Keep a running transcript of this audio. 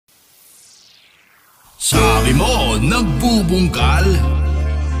Sabi mo, nagbubungkal,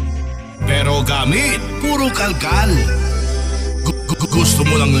 pero gamit, puro kalkal. Gusto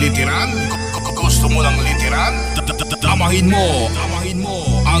mo lang literan? Gusto mo lang literan? Damahin mo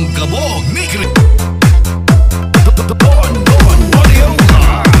ang kabog ni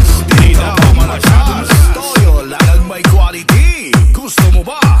DonnAudioLab. Di daw malasas, toyo lang ang may quality. Gusto mo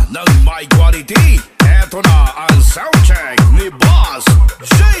ba ng may quality? Eto na ang soundcheck ni Boss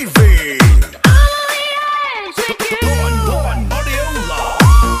JV. DonnAudioLab.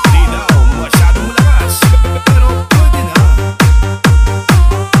 Di daw masyadong malakas, pero pwede na.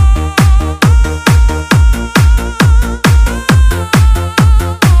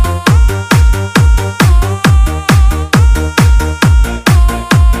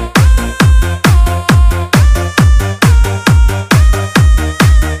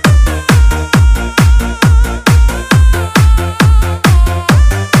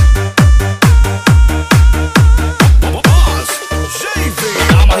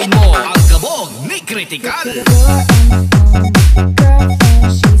 Kritikal.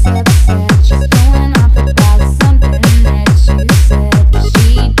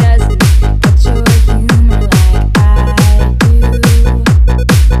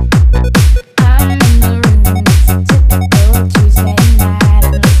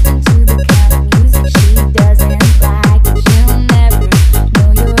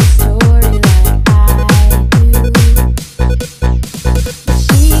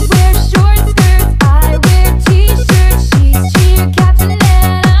 She wears short skirts, I wear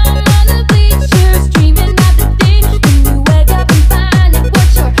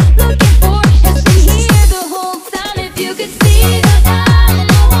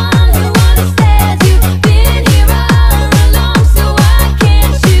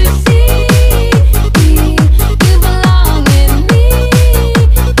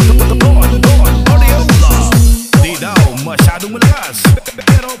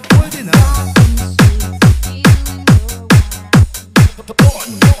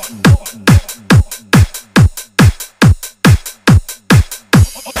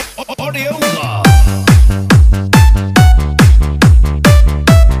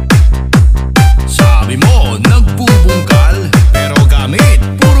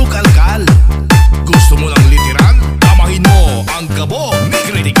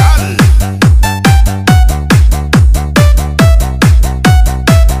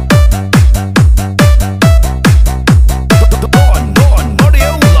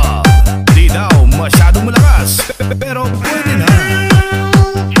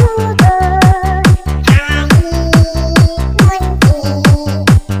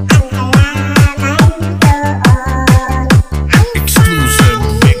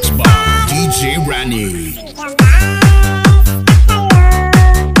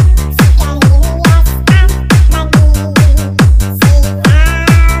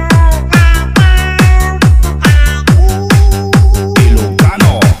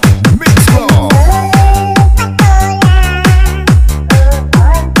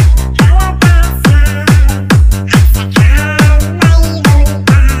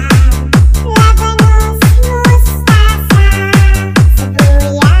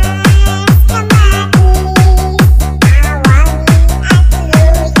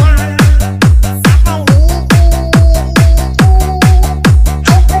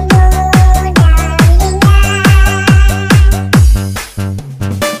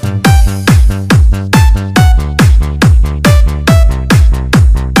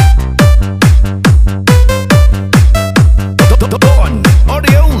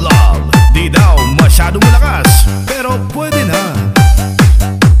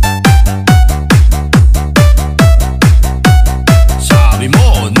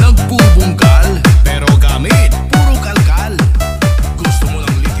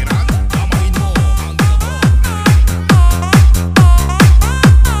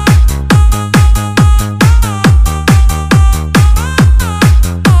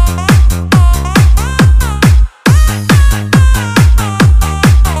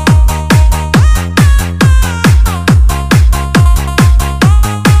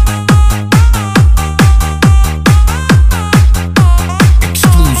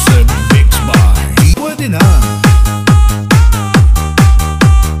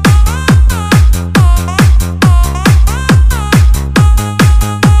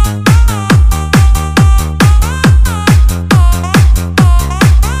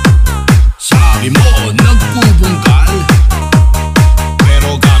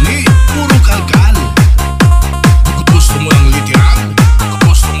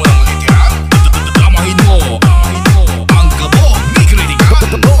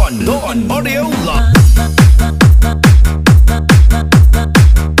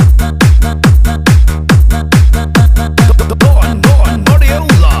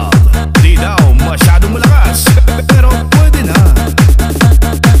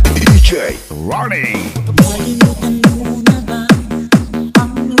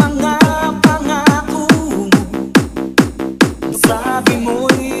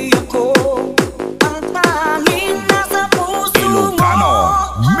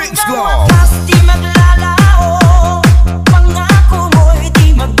Club. Di maglalao, pangako mo'y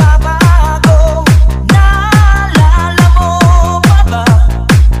di magbabago. Naalala mo pa ba,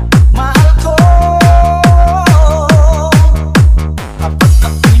 mahal ko? Kapag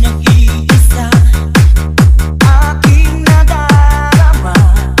ako'y nag-iisa, aking nadarama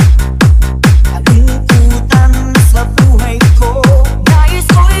kalungkutan sa buhay ko. Nais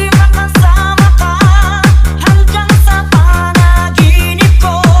ko'y makasama ka hanggang sa panaginip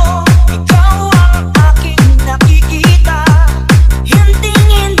ko. Ikaw ang aking nakikita,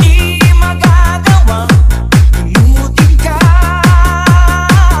 hinding-hindi magagawa limutin ka.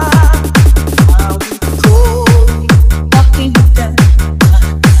 Awit ko'y pakinggan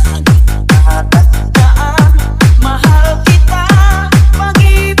at tatandaan, mahal kita,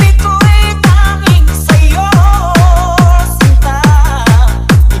 pag-ibig ko'y tanging sa'yo, sinta.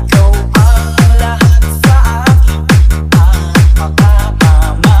 Ikaw ang lahat sa akin at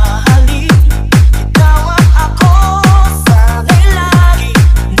pagmamahalin. Ikaw at ako, sana'y lagi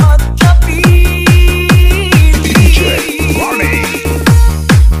magkapiling. djranny.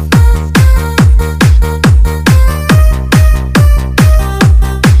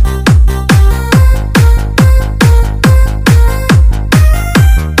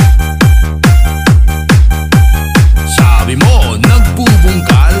 Sabi mo,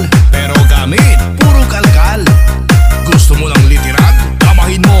 nagbubungkal, pero gamit puro kalkal. Gusto mo ng literal,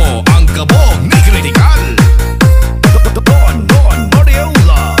 damahin mo ang kabog ni kritikal.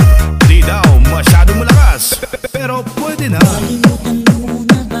 DonnAudioLab. Di daw masyadong malakas, pero pwede na. Kalimutan mo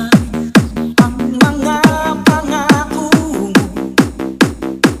na ba ang mga pangako mo?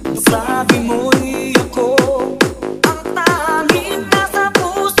 Sabi mo'y ako ang tanging nasa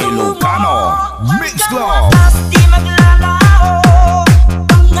puso mo. Ilocano Mix Club. Di maglalao,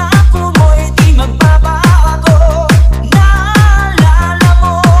 pangako mo'y di magbabago. Naalala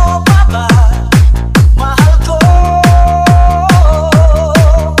mo pa ba, mahal ko?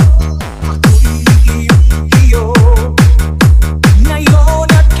 Ako'y iyo ngayon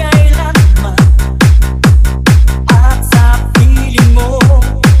at kailanman, at sa piling mo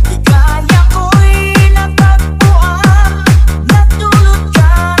ligaya ko'y natagpuan. Nagdulot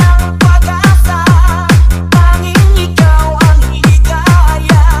ka ng pag-asa, tanging ikaw ang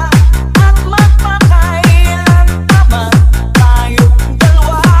ligaya, at magpakailan naman tayong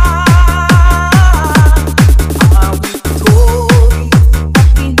dalawa. Awit ko'y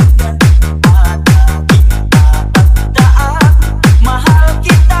pakinggan at aking tatandaan, mahal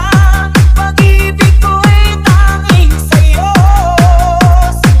kita, pag-ibig ko'y tanging sa'yo,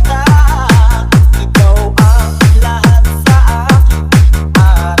 sinta. Ikaw ang lahat sa akin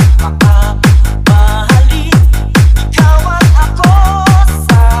at makamahalin. Ikaw at ako,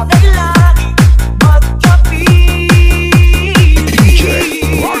 sana'y lagi magkapiling.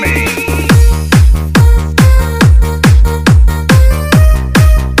 djranny.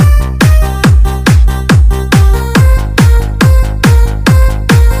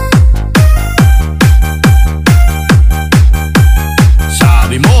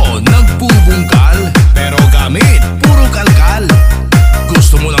 Sabi mo, nagbubungkal, pero gamit puro kalkal.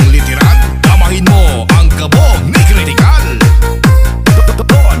 Gusto mo ng literal, damahin mo ang kabog ni kritikal.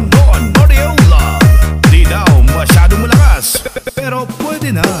 DonnAudioLab. Di daw masyadong malakas, pero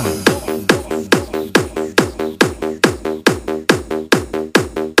pwede na.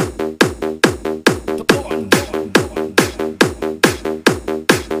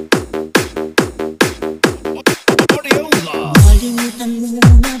 DonnAudioLab. Kalimutan mo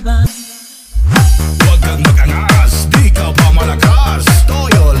na ba Huwag kang mag-angas, di ka pa malakas.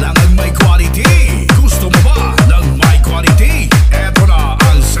 Toyo lang ang may quality. Gusto mo ba ng may quality? Eto na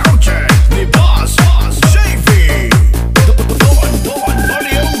ang soundcheck ni Boss JV. DonnAudioLab.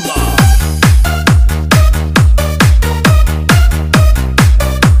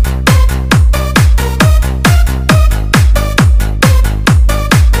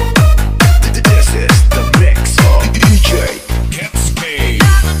 This is the mix of djkhetzkie.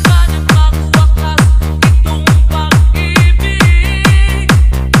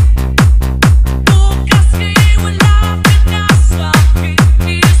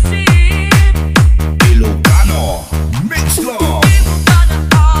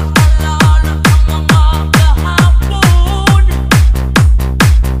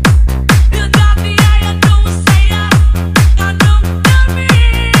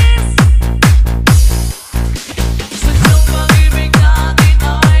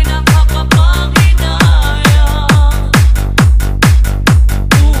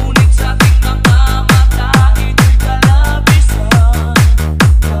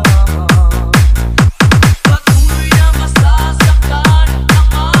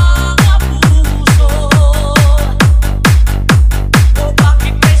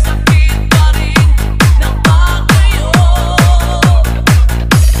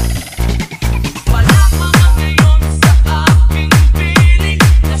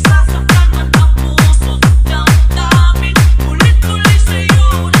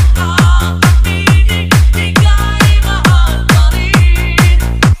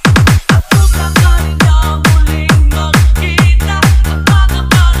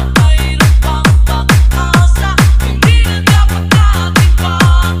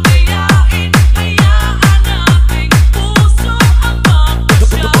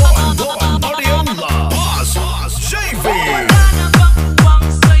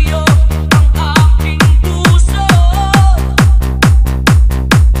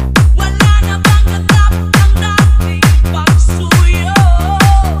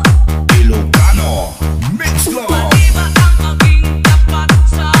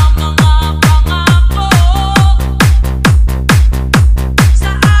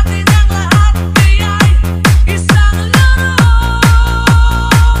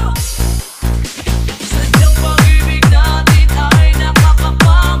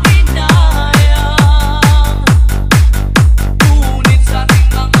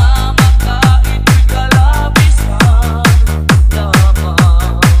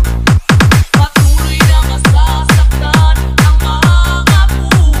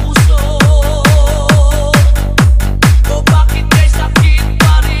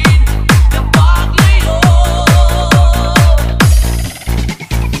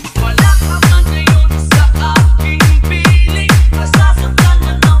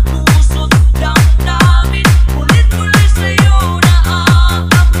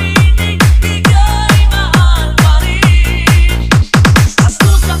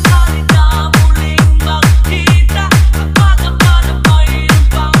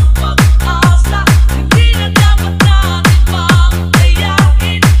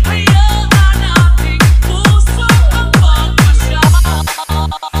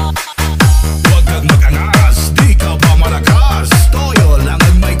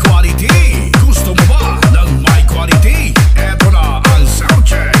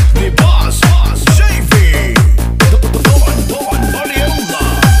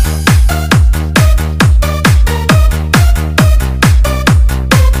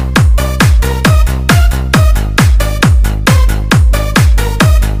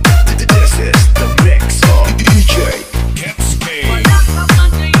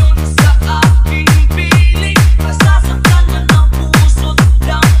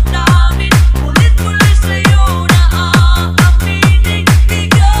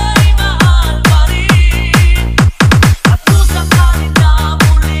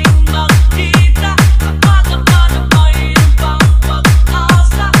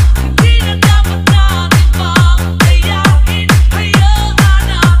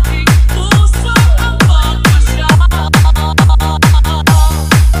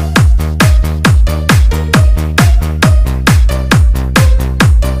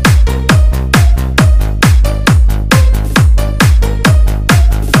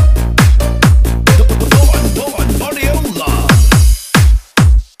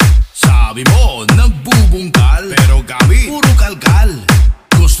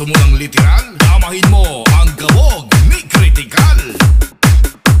 Gusto mo ng literal? Damahin mo ang gawog ni Kritikal.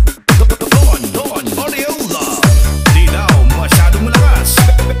 DonnAudioLab. Di daw masyadong malakas,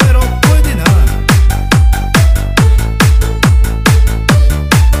 pero pwede na.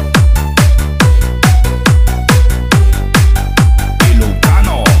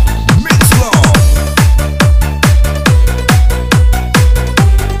 Ilocano Mix Club.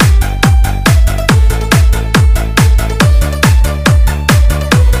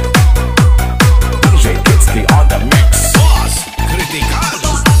 djkhetzkie on the mix. Boss Kritikal.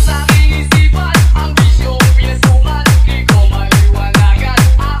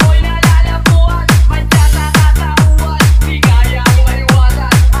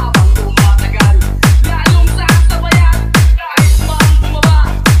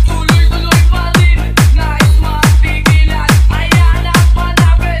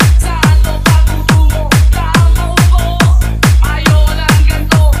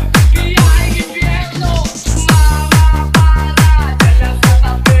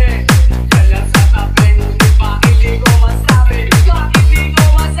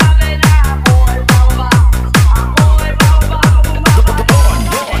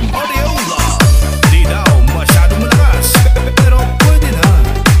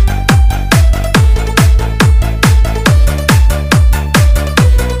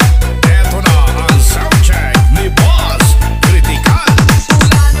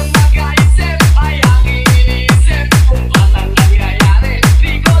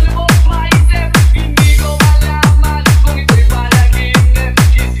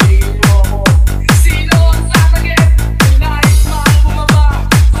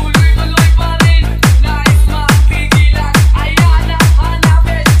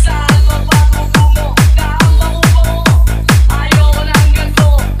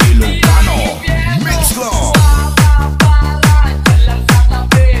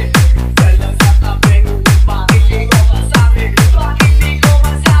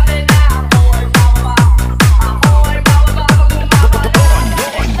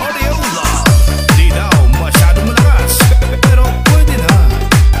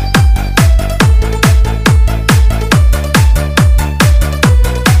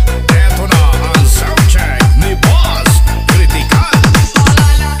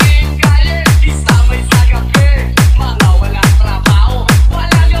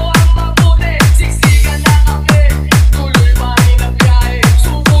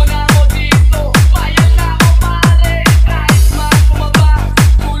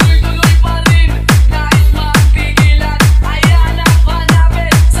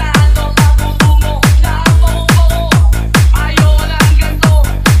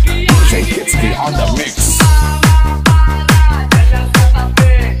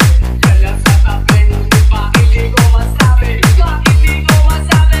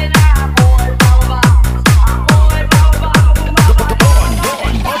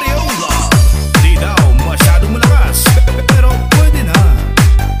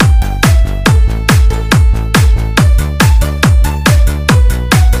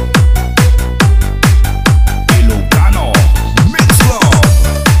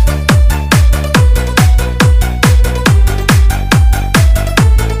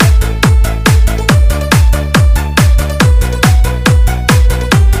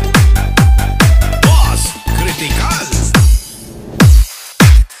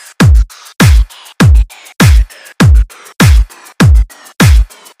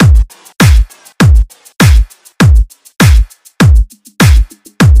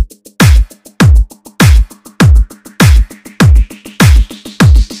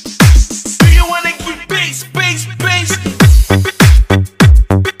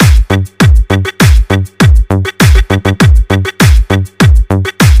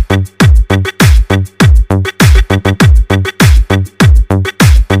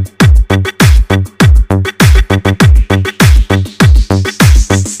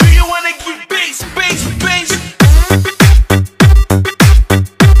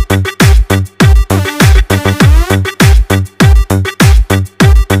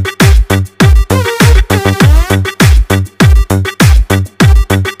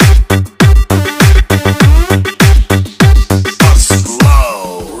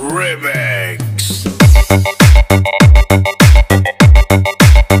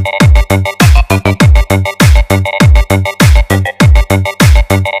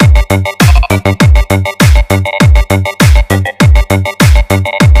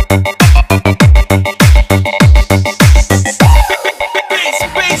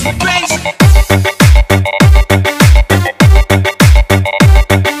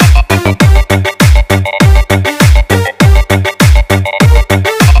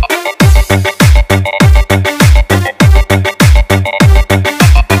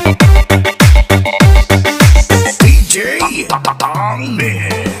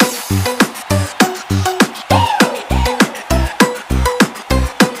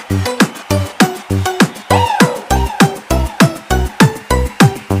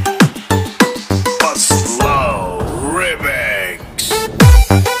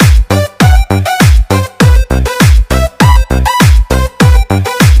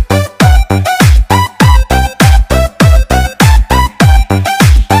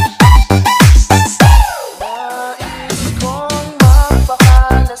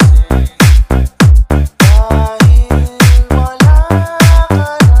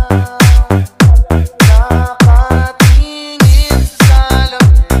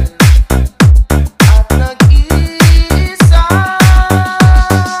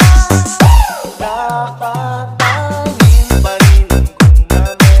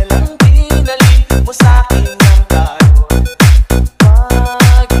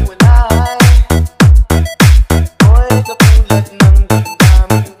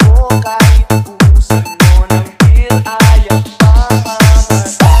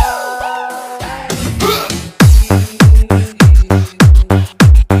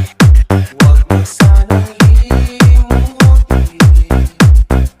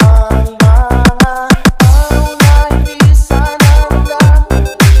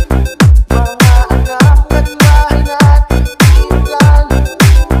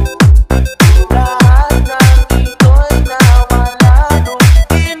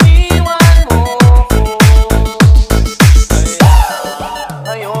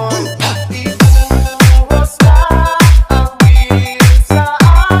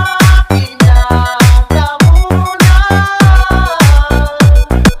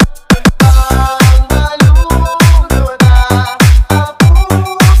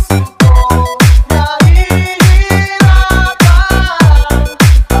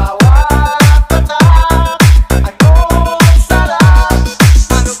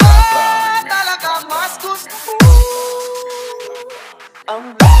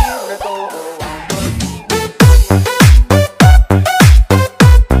 Ang bihir na to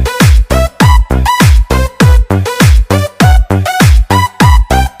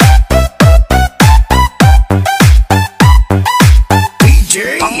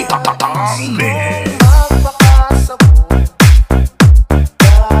DJ Donn. magpakasabot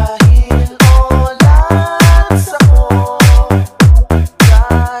dahil olas ako.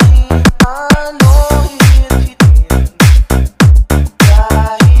 Kahit ano hit-hitin,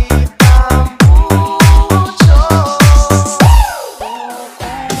 kahit ang puso,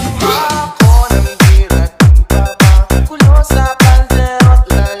 kukuha ko ng bira. Di ka makulo sa kaldero't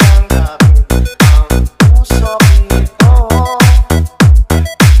lalanggapin ang puso nito.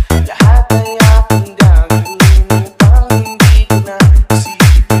 Lahat ay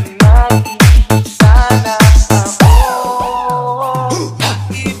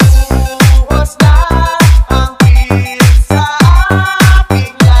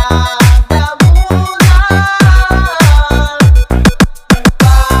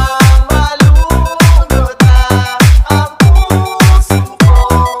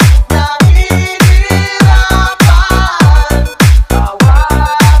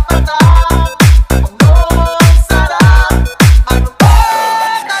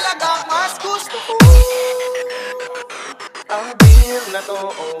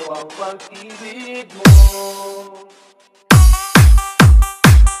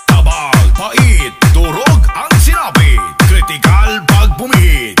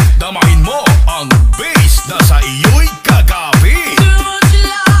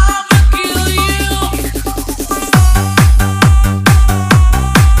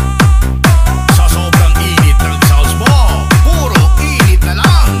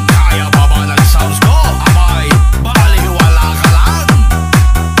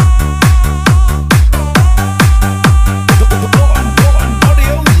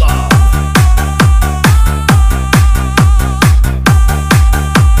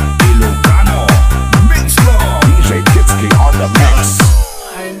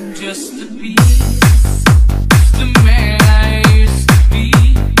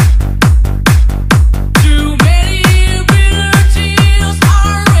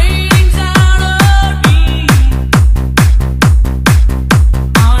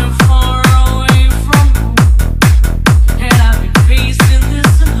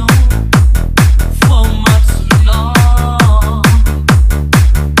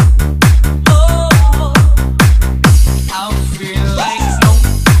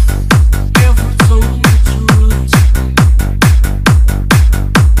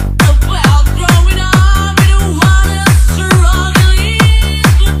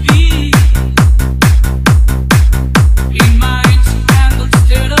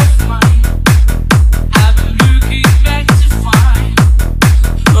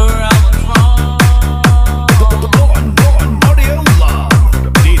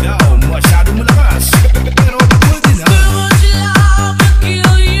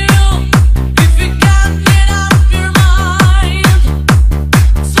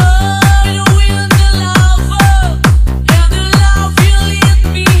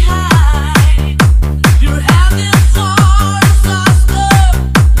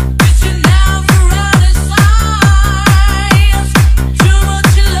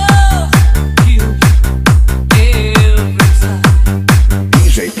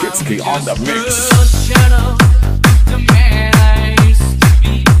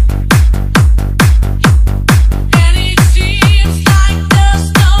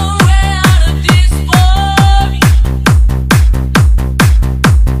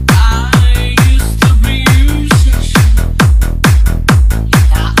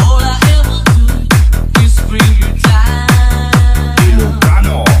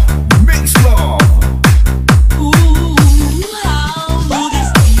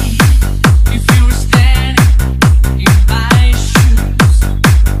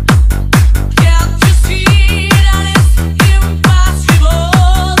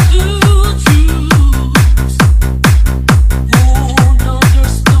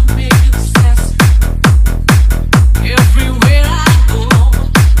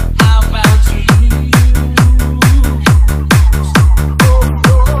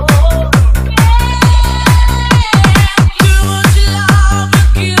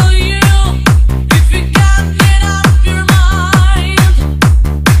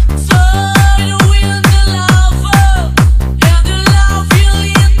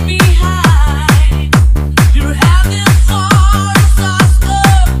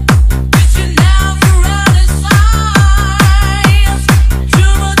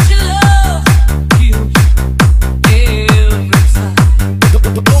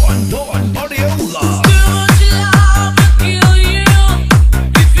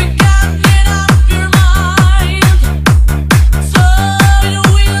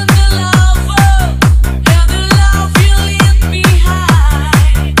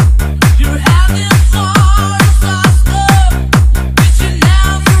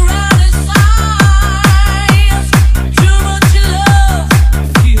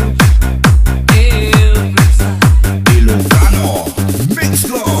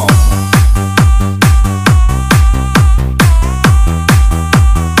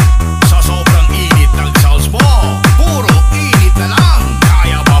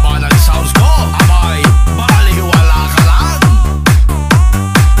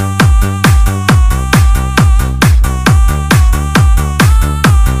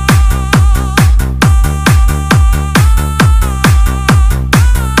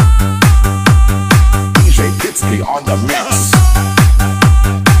on the mix.